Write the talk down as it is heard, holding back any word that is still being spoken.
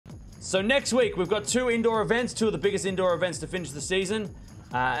So next week, we've got 2 indoor events, 2 of the biggest indoor events to finish the season.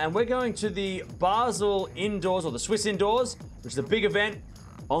 And we're going to the Basel Indoors, or the Swiss Indoors, which is a big event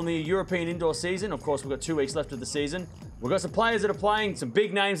on the European indoor season. Of course, we've got 2 weeks left of the season. We've got some players that are playing, some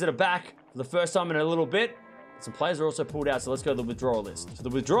big names that are back for the first time in a little bit. Some players are also pulled out, so let's go to the withdrawal list. So the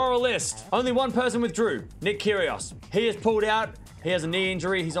withdrawal list, only one person withdrew, Nick Kyrgios. He is pulled out. He has a knee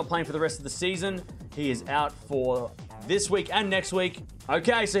injury. He's not playing for the rest of the season. He is out for this week and next week.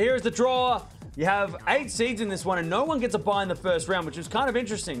 Okay, so here is the draw. You have 8 seeds in this one, and no one gets a bye in the first round, which is kind of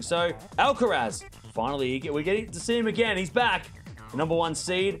interesting. So Alcaraz, finally, we're getting to see him again. He's back, the number 1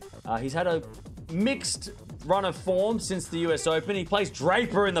 seed. He's had a mixed run of form since the US Open. He plays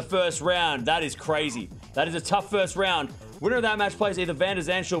Draper in the first round. That is crazy. That is a tough first round. Winner of that match plays either Van der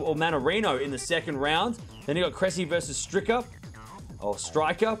Zandschulp or Mannarino in the second round. Then you got Cressy versus Stricker.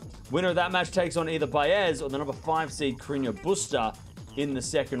 Winner of that match takes on either Baez or the number 5 seed Carreño Busta in the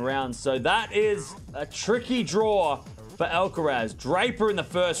second round. So that is a tricky draw for Alcaraz. Draper in the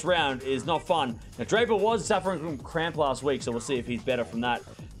first round is not fun. Now, Draper was suffering from cramp last week, so we'll see if he's better from that.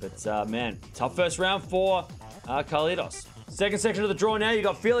 But, man, tough first round for Carlitos. Second section of the draw now, you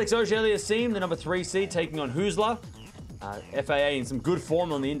got Felix Auger-Aliassime, the number 3 seed, taking on Husler. FAA in some good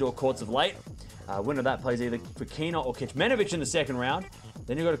form on the indoor courts of late. Winner of that plays either Fokina or Kecmanovic in the second round.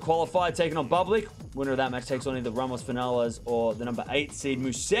 Then you've got a qualifier taking on Bublik. Winner of that match takes on either Ramos Finales or the number 8 seed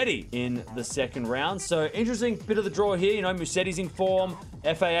Musetti in the second round. So interesting bit of the draw here. You know, Musetti's in form,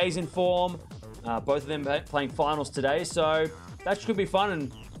 FAA's in form. Both of them playing finals today. So that should be fun.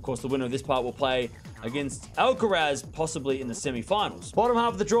 And of course, the winner of this part will play against Alcaraz, possibly in the semi-finals. Bottom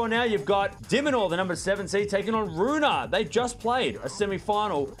half of the draw now, you've got Dimonor, the number 7 seed, taking on Ruud. They just played a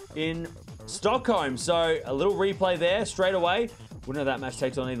semi-final in Stockholm, so a little replay there straight away. Winner of that match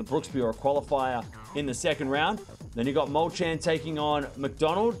takes on either Brooksby or a qualifier in the second round. Then you got Molchan taking on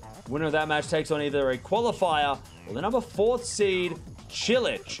McDonald. Winner of that match takes on either a qualifier or the number 4th seed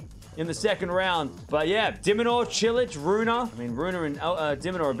Cilic in the second round. But yeah, Dimonor, Cilic, Runa. I mean, Runa and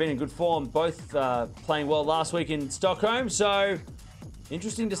Dimonor have been in good form, both playing well last week in Stockholm. So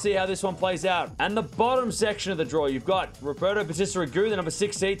interesting to see how this one plays out. And the bottom section of the draw, you've got Roberto Bautista Agut, the number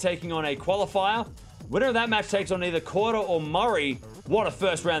 6 seed, taking on a qualifier. Winner of that match takes on either Korda or Murray. What a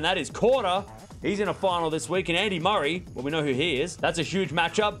first round that is. Korda, he's in a final this week. And Andy Murray, well, we know who he is. That's a huge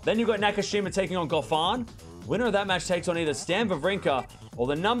matchup. Then you've got Nakashima taking on Goffin. Winner of that match takes on either Stan Wawrinka or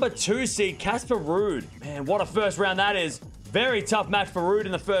the number 2 seed Casper Ruud. Man, what a first round that is. Very tough match for Ruud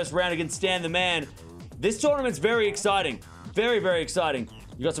in the first round against Stan the Man. This tournament's very exciting. Very, very exciting.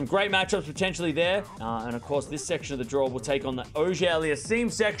 You got some great matchups potentially there. And of course, this section of the draw will take on the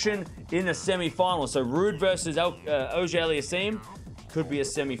Auger-Aliassime section in the semi-final. So Ruud versus Auger-Aliassime could be a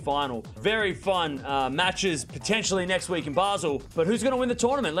semi-final. Very fun matches potentially next week in Basel. But who's going to win the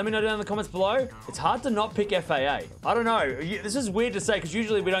tournament? Let me know down in the comments below. It's hard to not pick FAA. I don't know. This is weird to say because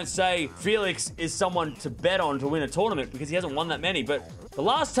usually we don't say Felix is someone to bet on to win a tournament because he hasn't won that many. But the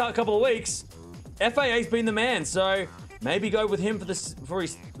last couple of weeks, FAA's been the man. So maybe go with him for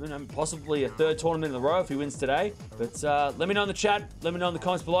his possibly a 3rd tournament in a row if he wins today. But let me know in the chat. Let me know in the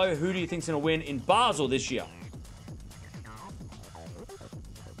comments below. Who do you think's going to win in Basel this year?